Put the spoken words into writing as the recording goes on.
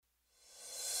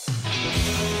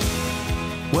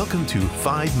Welcome to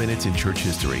 5 Minutes in Church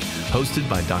History, hosted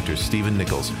by Dr. Stephen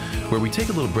Nichols, where we take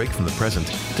a little break from the present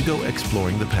to go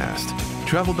exploring the past.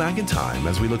 Travel back in time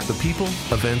as we look at the people,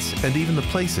 events, and even the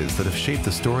places that have shaped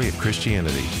the story of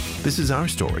Christianity. This is our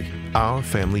story, our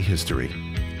family history.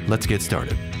 Let's get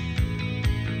started.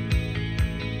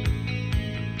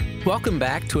 Welcome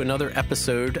back to another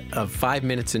episode of 5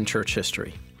 Minutes in Church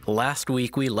History. Last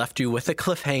week we left you with a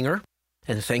cliffhanger,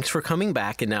 and thanks for coming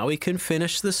back, and now we can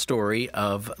finish the story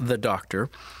of the doctor.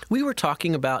 We were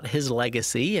talking about his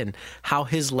legacy and how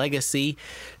his legacy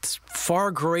is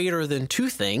far greater than two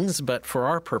things, but for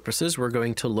our purposes, we're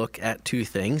going to look at two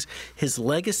things: his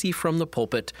legacy from the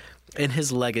pulpit and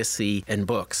his legacy in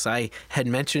books. I had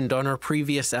mentioned on our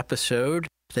previous episode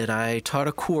that I taught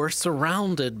a course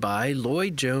surrounded by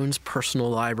Lloyd-Jones' personal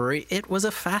library. It was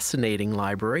a fascinating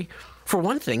library. For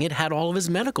one thing, it had all of his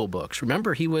medical books.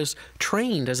 Remember, he was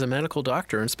trained as a medical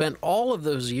doctor and spent all of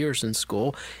those years in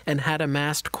school and had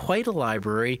amassed quite a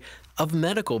library of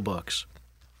medical books.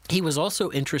 He was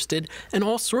also interested in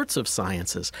all sorts of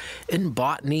sciences, in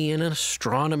botany and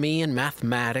astronomy and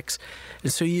mathematics.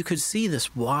 And so you could see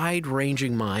this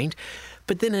wide-ranging mind.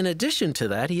 But then in addition to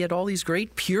that, he had all these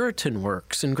great Puritan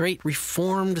works and great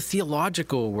Reformed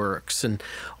theological works and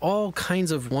all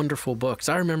kinds of wonderful books.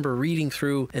 I remember reading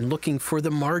through and looking for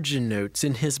the margin notes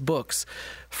in his books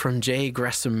from J.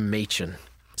 Gresham Machen.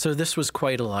 So this was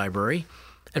quite a library.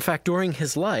 In fact, during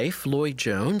his life,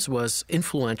 Lloyd-Jones was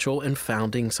influential in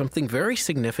founding something very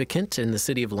significant in the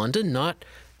city of London, not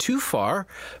too far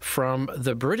from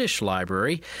the British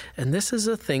Library, and this is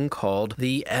a thing called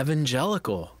the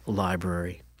Evangelical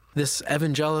Library. This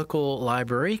Evangelical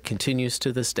Library continues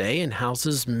to this day and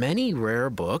houses many rare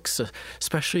books,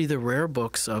 especially the rare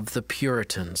books of the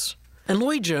Puritans. And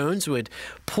Lloyd-Jones would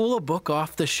pull a book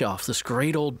off the shelf, this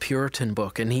great old Puritan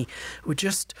book, and he would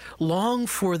just long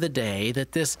for the day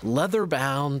that this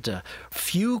leather-bound,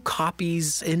 few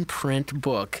copies in print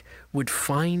book would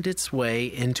find its way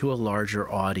into a larger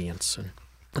audience. And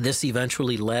this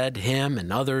eventually led him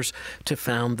and others to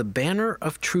found the Banner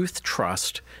of Truth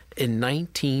Trust in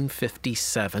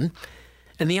 1957.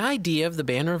 And the idea of the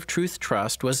Banner of Truth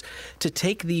Trust was to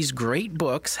take these great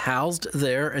books housed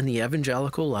there in the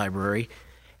Evangelical Library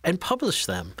and publish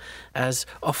them as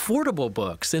affordable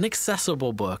books,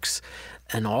 inaccessible books.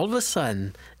 And all of a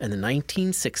sudden, in the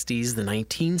 1960s, the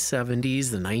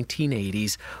 1970s, the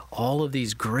 1980s, all of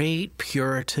these great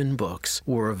Puritan books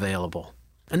were available.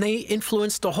 And they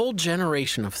influenced a whole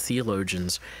generation of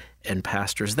theologians and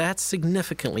pastors. That's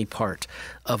significantly part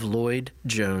of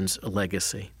Lloyd-Jones'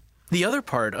 legacy. The other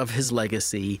part of his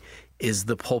legacy is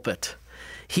the pulpit.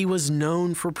 He was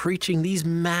known for preaching these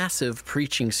massive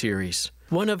preaching series.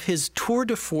 One of his tour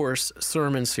de force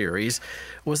sermon series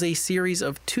was a series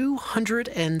of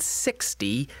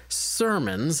 260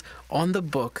 sermons on the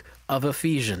book of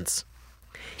Ephesians.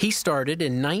 He started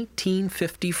in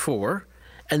 1954,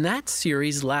 and that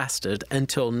series lasted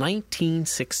until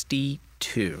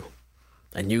 1962.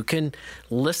 And you can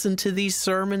listen to these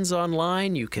sermons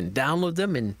online, you can download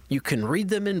them, and you can read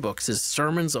them in books as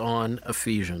sermons on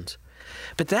Ephesians.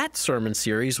 But that sermon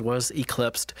series was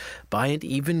eclipsed by an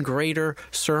even greater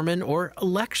sermon or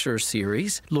lecture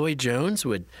series. Lloyd-Jones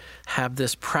would have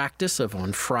this practice of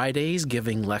on Fridays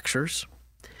giving lectures.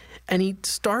 And he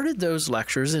started those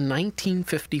lectures in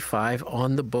 1955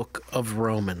 on the book of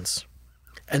Romans.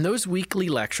 And those weekly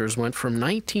lectures went from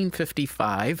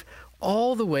 1955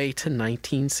 all the way to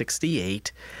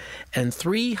 1968, and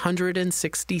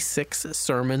 366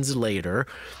 sermons later,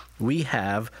 we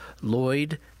have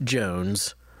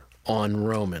Lloyd-Jones on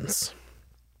Romans.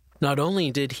 Not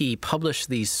only did he publish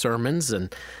these sermons,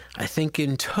 and I think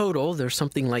in total there's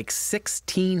something like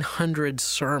 1,600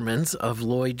 sermons of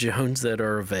Lloyd-Jones that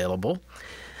are available,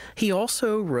 he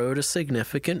also wrote a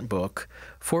significant book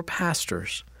for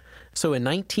pastors. So in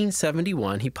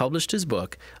 1971, he published his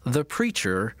book, The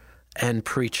Preacher and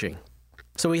Preaching.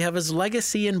 So we have his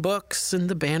legacy in books and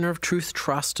the Banner of Truth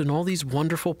Trust and all these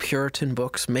wonderful Puritan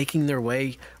books making their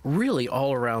way really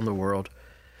all around the world.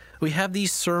 We have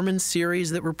these sermon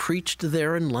series that were preached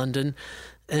there in London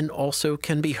and also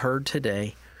can be heard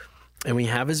today. And we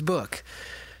have his book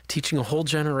teaching a whole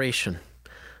generation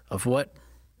of what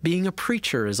being a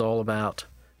preacher is all about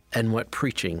and what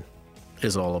preaching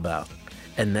is all about.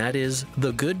 And that is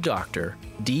The Good Doctor,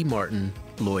 D. Martyn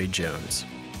Lloyd-Jones.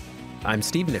 I'm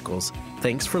Steve Nichols.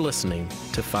 Thanks for listening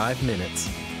to 5 Minutes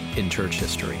in Church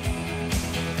History.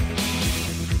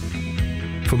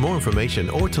 For more information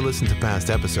or to listen to past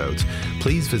episodes,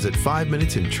 please visit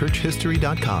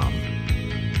 5minutesinchurchhistory.com.